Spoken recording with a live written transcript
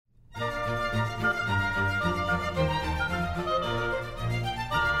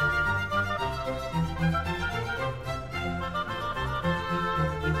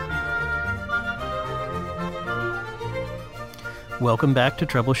Welcome back to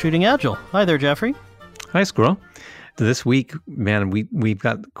Troubleshooting Agile. Hi there, Jeffrey. Hi, Squirrel. This week, man, we've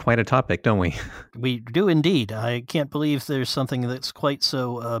got quite a topic, don't we? We do indeed. I can't believe there's something that's quite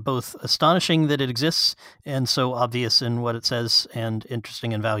so both astonishing that it exists and so obvious in what it says and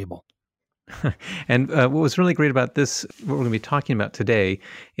interesting and valuable. And what was really great about this, what we're going to be talking about today,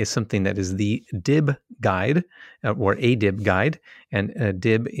 is something that is the DIB guide, or a DIB guide. And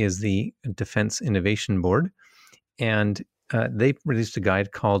DIB is the Defense Innovation Board. And they released a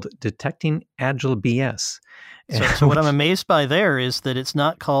guide called Detecting Agile BS. So what I'm amazed by there is that it's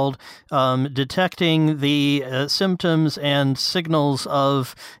not called detecting the symptoms and signals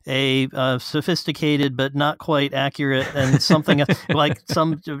of a sophisticated but not quite accurate and something like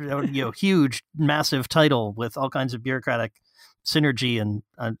some huge, massive title with all kinds of bureaucratic synergy and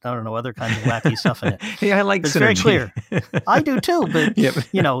I don't know, other kinds of wacky stuff in it. Yeah, I like it's synergy. Very clear. I do too, but Yep.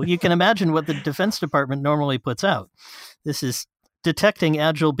 You can imagine what the Defense Department normally puts out. This is detecting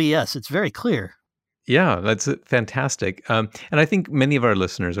Agile BS. It's very clear. Yeah, that's fantastic. And I think many of our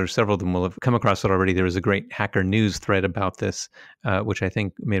listeners, or several of them, will have come across it already. There was a great Hacker News thread about this, which I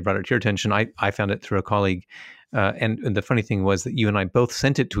think may have brought it to your attention. I found it through a colleague. And the funny thing was that you and I both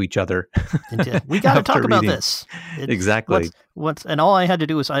sent it to each other. We got to talk about this. Exactly. And all I had to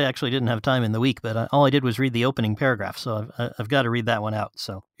do was, I actually didn't have time in the week, but all I did was read the opening paragraph. So I've got to read that one out.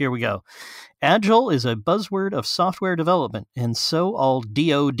 So here we go. Agile is a buzzword of software development, and so all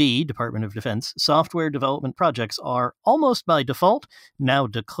DoD, Department of Defense, software development projects are almost by default now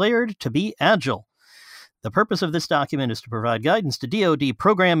declared to be agile. The purpose of this document is to provide guidance to DoD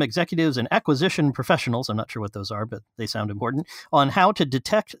program executives and acquisition professionals, I'm not sure what those are, but they sound important, on how to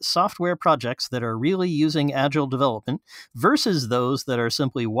detect software projects that are really using Agile development versus those that are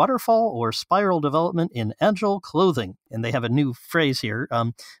simply waterfall or spiral development in Agile clothing. And they have a new phrase here.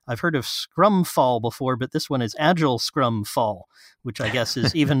 I've heard of Scrum Fall before, but this one is Agile Scrum Fall, which I guess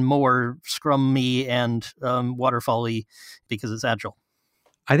is even more Scrum-y and waterfall-y because it's Agile.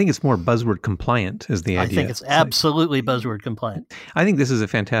 I think it's more buzzword compliant is the idea. I think it's absolutely buzzword compliant. I think this is a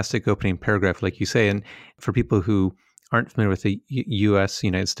fantastic opening paragraph, like you say. And for people who aren't familiar with the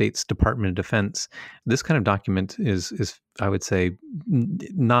United States Department of Defense, this kind of document is I would say,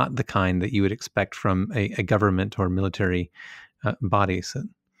 not the kind that you would expect from a government or military body.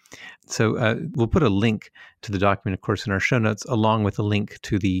 So we'll put a link to the document, of course, in our show notes, along with a link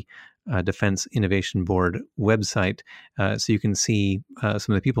to the Defense Innovation Board website, so you can see some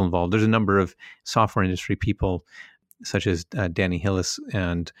of the people involved. There's a number of software industry people, such as Danny Hillis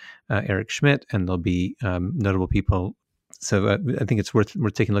and Eric Schmidt, and there'll be notable people. So I think it's worth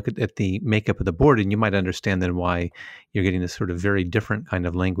taking a look at the makeup of the board, and you might understand then why you're getting this sort of very different kind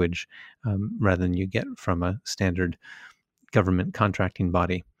of language rather than you get from a standard government contracting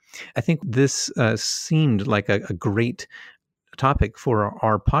body. I think this seemed like a great topic for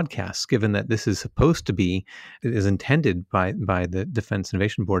our podcast, given that this is supposed to be, is intended by the Defense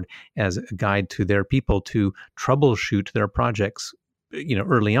Innovation Board as a guide to their people to troubleshoot their projects,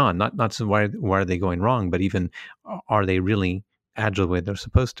 early on. Not so why are they going wrong, but even are they really agile the way they're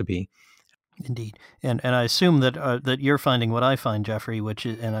supposed to be. Indeed. And I assume that you're finding what I find, Jeffrey, which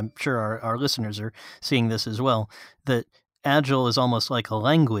is, and I'm sure our listeners are seeing this as well, that Agile is almost like a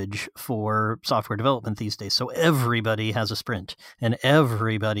language for software development these days. So everybody has a sprint, and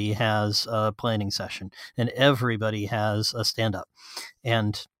everybody has a planning session, and everybody has a stand-up.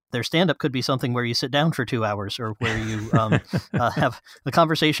 And their stand-up could be something where you sit down for 2 hours, or where you have a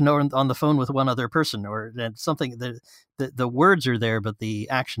conversation on the phone with one other person, or something. The words are there, but the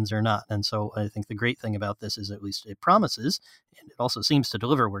actions are not. And so I think the great thing about this is at least it promises, and it also seems to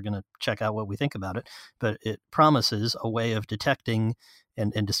deliver. We're going to check out what we think about it, but it promises a way of detecting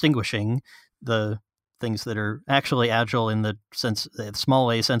and distinguishing the things that are actually agile in the sense, the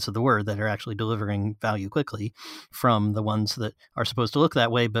small a sense of the word, that are actually delivering value quickly, from the ones that are supposed to look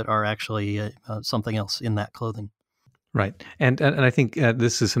that way but are actually something else in that clothing. Right. And I think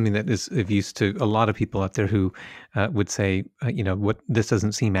this is something that is of use to a lot of people out there who would say, what this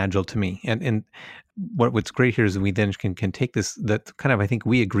doesn't seem agile to me. And what's great here is that we then can take this, that kind of, I think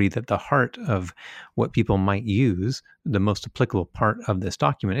we agree that the heart of what people might use, the most applicable part of this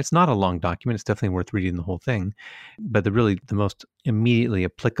document, it's not a long document, it's definitely worth reading the whole thing, but the most immediately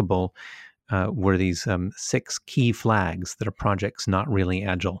applicable were these 6 key flags that a project's not really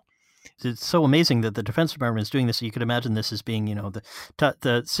agile. It's so amazing that the Defense Department is doing this. You could imagine this as being,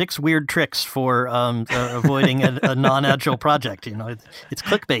 the 6 weird tricks for avoiding a non-agile project. It's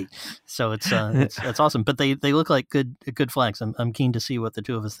clickbait, so it's awesome. But they look like good flags. I'm keen to see what the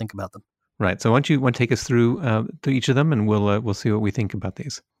two of us think about them. Right. So why don't you take us through each of them, and we'll see what we think about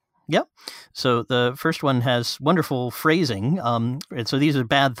these. Yep. So the first one has wonderful phrasing. And so these are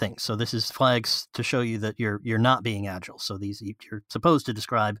bad things. So this is flags to show you that you're not being agile. So you're supposed to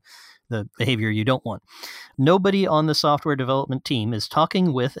describe the behavior you don't want. Nobody on the software development team is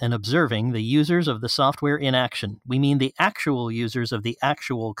talking with and observing the users of the software in action. We mean the actual users of the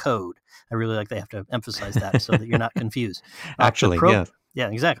actual code. I really like they have to emphasize that so that you're not confused. Actually, yes. Yeah,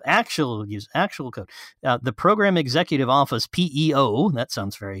 exactly. Actual code. The Program Executive Office, PEO, that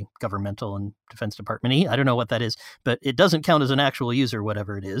sounds very governmental and Defense Department-y. I don't know what that is, but it doesn't count as an actual user,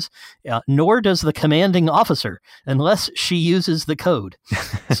 whatever it is. Nor does the commanding officer, unless she uses the code.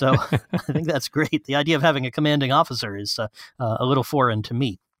 So I think that's great. The idea of having a commanding officer is a little foreign to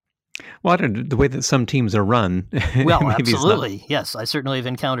me. Well, I don't know, the way that some teams are run. Well, absolutely. Yes. I certainly have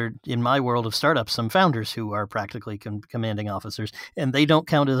encountered in my world of startups some founders who are practically commanding officers, and they don't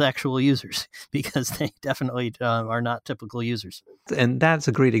count as actual users because they definitely are not typical users. And that's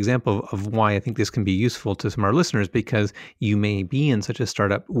a great example of why I think this can be useful to some of our listeners, because you may be in such a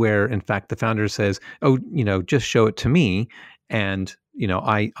startup where, in fact, the founder says, oh, just show it to me. And,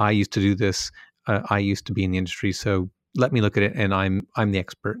 I used to do this. I used to be in the industry. So let me look at it, and I'm the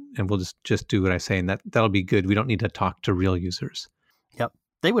expert, and we'll just do what I say, and that'll be good. We don't need to talk to real users. Yep.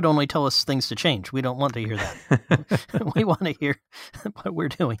 They would only tell us things to change. We don't want to hear that. We want to hear what we're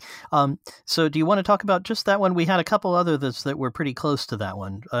doing. So do you want to talk about just that one? We had a couple others that were pretty close to that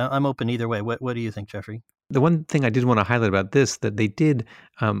one. I'm open either way. What do you think, Jeffrey? The one thing I did want to highlight about this, that they did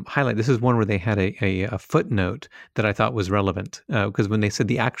highlight, this is one where they had a footnote that I thought was relevant, because when they said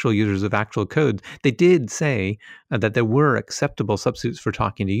the actual users of actual code, they did say that there were acceptable substitutes for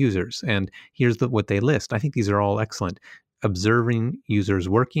talking to users. And here's what they list. I think these are all excellent. Observing users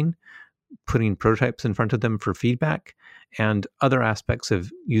working, putting prototypes in front of them for feedback, and other aspects of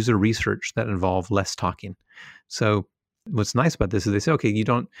user research that involve less talking. So what's nice about this is they say, okay,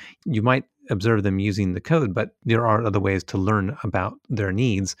 you might observe them using the code, but there are other ways to learn about their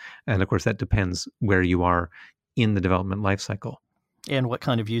needs. And of course, that depends where you are in the development lifecycle. And what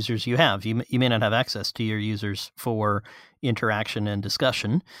kind of users you have. You may not have access to your users for interaction and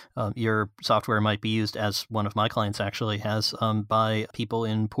discussion. Your software might be used, as one of my clients actually has, by people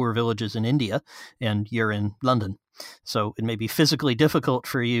in poor villages in India, and you're in London. So it may be physically difficult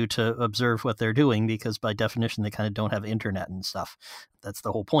for you to observe what they're doing because by definition, they kind of don't have internet and stuff. That's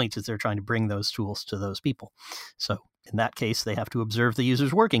the whole point, is they're trying to bring those tools to those people. So in that case, they have to observe the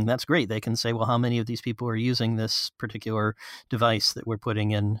users working. That's great. They can say, well, how many of these people are using this particular device that we're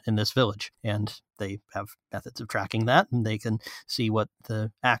putting in this village? And they have methods of tracking that, and they can see what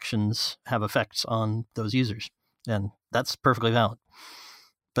the actions have effects on those users. And that's perfectly valid.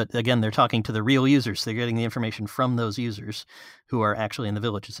 But again, they're talking to the real users. They're getting the information from those users who are actually in the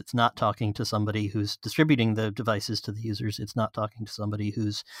villages. It's not talking to somebody who's distributing the devices to the users. It's not talking to somebody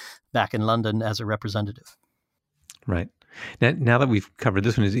who's back in London as a representative. Right. Now that we've covered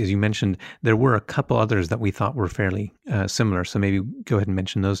this one, as you mentioned, there were a couple others that we thought were fairly similar. So maybe go ahead and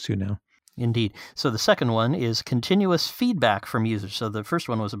mention those two now. Indeed. So the second one is continuous feedback from users. So the first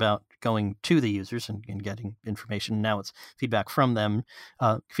one was about going to the users and getting information. Now it's feedback from them.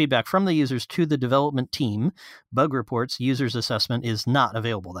 Feedback from the users to the development team. Bug reports, users assessment is not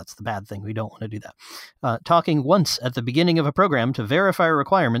available. That's the bad thing. We don't want to do that. Talking once at the beginning of a program to verify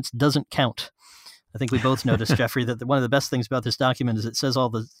requirements doesn't count. I think we both noticed, Jeffrey, that one of the best things about this document is it says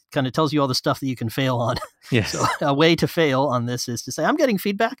kind of tells you all the stuff that you can fail on. Yes. So a way to fail on this is to say, I'm getting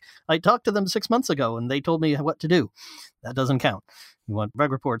feedback. I talked to them 6 months ago and they told me what to do. That doesn't count. You want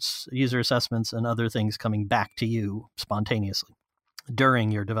bug reports, user assessments, and other things coming back to you spontaneously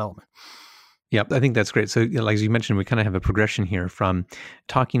during your development. Yeah, I think that's great. So, like as you mentioned, we kind of have a progression here from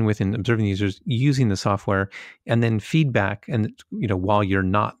talking with and observing users, using the software, and then feedback, and while you're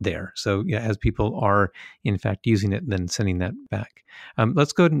not there. So, as people are in fact using it, then sending that back.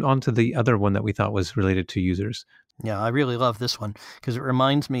 Let's go on to the other one that we thought was related to users. Yeah, I really love this one because it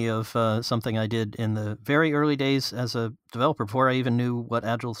reminds me of something I did in the very early days as a developer before I even knew what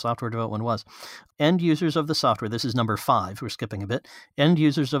agile software development was. End users of the software, this is number 5, we're skipping a bit. End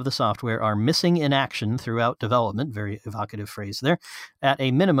users of the software are missing in action throughout development, very evocative phrase there. At a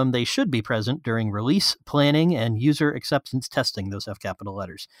minimum, they should be present during release, planning, and user acceptance testing. Those have capital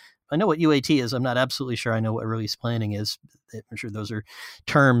letters. I know what UAT is. I'm not absolutely sure I know what release planning is. I'm sure those are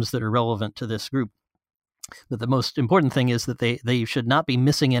terms that are relevant to this group. But the most important thing is that they should not be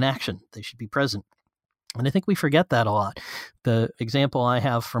missing in action. They should be present. And I think we forget that a lot. The example I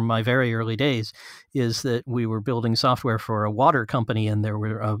have from my very early days is that we were building software for a water company, and there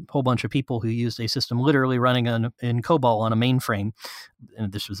were a whole bunch of people who used a system literally running in COBOL on a mainframe.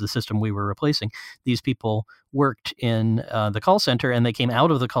 And this was the system we were replacing. These people worked in the call center, and they came out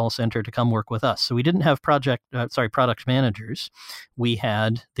of the call center to come work with us. So we didn't have product managers. We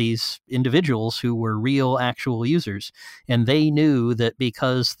had these individuals who were real, actual users, and they knew that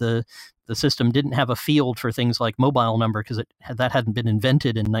because the system didn't have a field for things like mobile number, because that hadn't been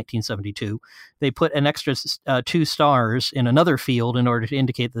invented in 1972. They put an extra 2 stars in another field in order to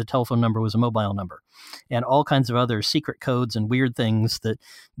indicate that the telephone number was a mobile number, and all kinds of other secret codes and weird things that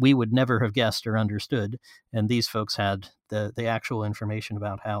we would never have guessed or understood. And these folks had the actual information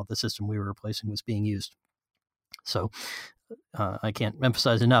about how the system we were replacing was being used. So I can't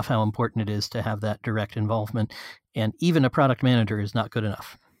emphasize enough how important it is to have that direct involvement. And even a product manager is not good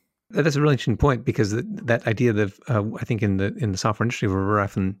enough. That's a really interesting point, because that idea of I think in the software industry, we're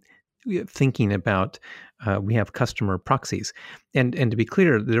often thinking about we have customer proxies, and to be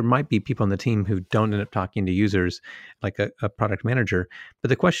clear, there might be people on the team who don't end up talking to users, like a product manager. But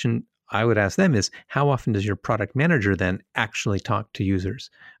the question I would ask them is, how often does your product manager then actually talk to users,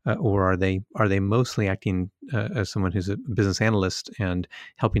 or are they mostly acting as someone who's a business analyst and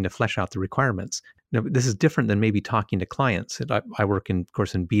helping to flesh out the requirements? Now, this is different than maybe talking to clients. I work of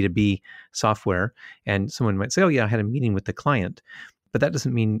course, in B2B software, and someone might say, "Oh yeah, I had a meeting with the client," but that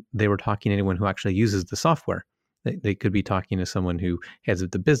doesn't mean they were talking to anyone who actually uses the software. They could be talking to someone who heads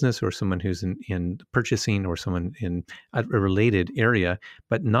up the business, or someone who's in purchasing, or someone in a related area,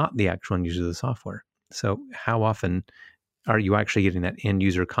 but not the actual end user of the software. So how often are you actually getting that end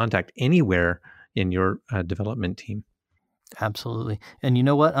user contact anywhere in your development team? Absolutely. And you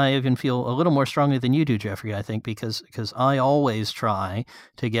know what? I even feel a little more strongly than you do, Jeffrey, I think, because I always try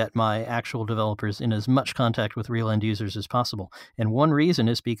to get my actual developers in as much contact with real end users as possible. And one reason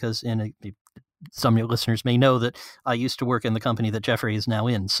is because some of your listeners may know that I used to work in the company that Jeffrey is now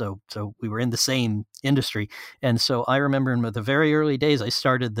in. So we were in the same industry. And so I remember in the very early days, I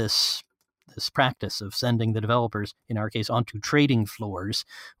started this practice of sending the developers, in our case, onto trading floors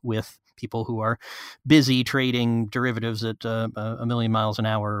with people who are busy trading derivatives at a million miles an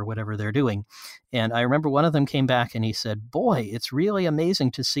hour or whatever they're doing. And I remember one of them came back and he said, "Boy, it's really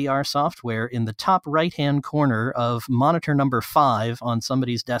amazing to see our software in the top right-hand corner of monitor number 5 on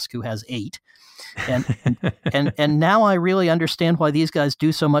somebody's desk who has 8. And now I really understand why these guys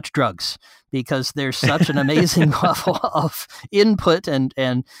do so much drugs, because there's such an amazing level of input, and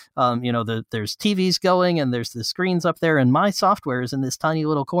there's TVs going and there's the screens up there, and my software is in this tiny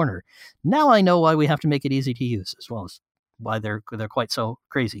little corner. Now I know why we have to make it easy to use, as well as why they're quite so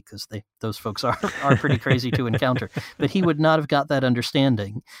crazy, because those folks are pretty crazy to encounter." But he would not have got that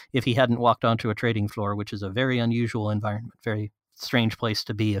understanding if he hadn't walked onto a trading floor, which is a very unusual environment, very strange place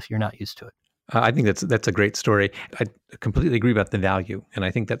to be if you're not used to it. I think that's a great story. I completely agree about the value, and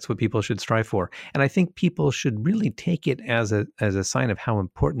I think that's what people should strive for. And I think people should really take it as a sign of how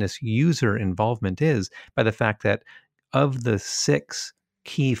important this user involvement is, by the fact that of the 6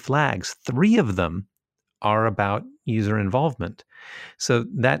 key flags, 3 of them are about user involvement. So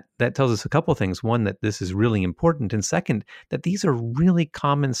that tells us a couple of things. One, that this is really important, and second, that these are really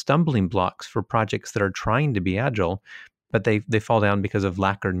common stumbling blocks for projects that are trying to be agile, but they fall down because of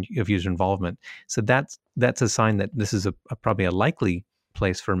lack of user involvement. So that's a sign that this is probably a likely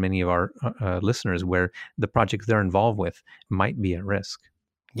place for many of our listeners where the projects they're involved with might be at risk.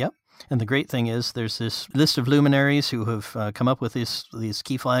 Yep. And the great thing is there's this list of luminaries who have come up with these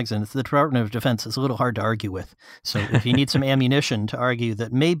key flags, and the Department of Defense is a little hard to argue with. So if you need some ammunition to argue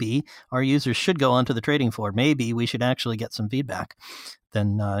that maybe our users should go onto the trading floor, maybe we should actually get some feedback,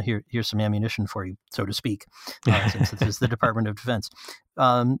 then here's some ammunition for you, so to speak, since this is the Department of Defense.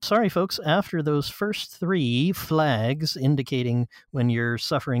 Sorry, folks, after those first 3 flags indicating when you're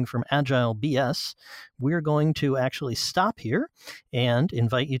suffering from agile BS, we're going to actually stop here and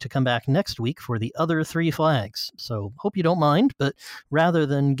invite you to come back next week for the other 3 flags. So hope you don't mind, but rather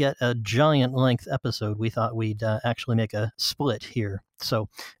than get a giant length episode, we thought we'd actually make a split here. So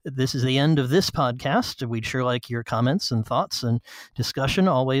this is the end of this podcast. We'd sure like your comments and thoughts and discussion,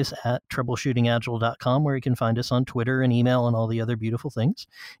 always at troubleshootingagile.com, where you can find us on Twitter and email and all the other beautiful things.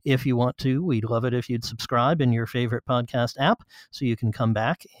 If you want to, we'd love it if you'd subscribe in your favorite podcast app so you can come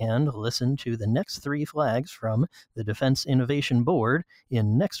back and listen to the next 3 flags from the Defense Innovation Board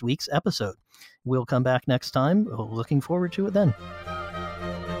in next week's episode. We'll come back next time. Looking forward to it then.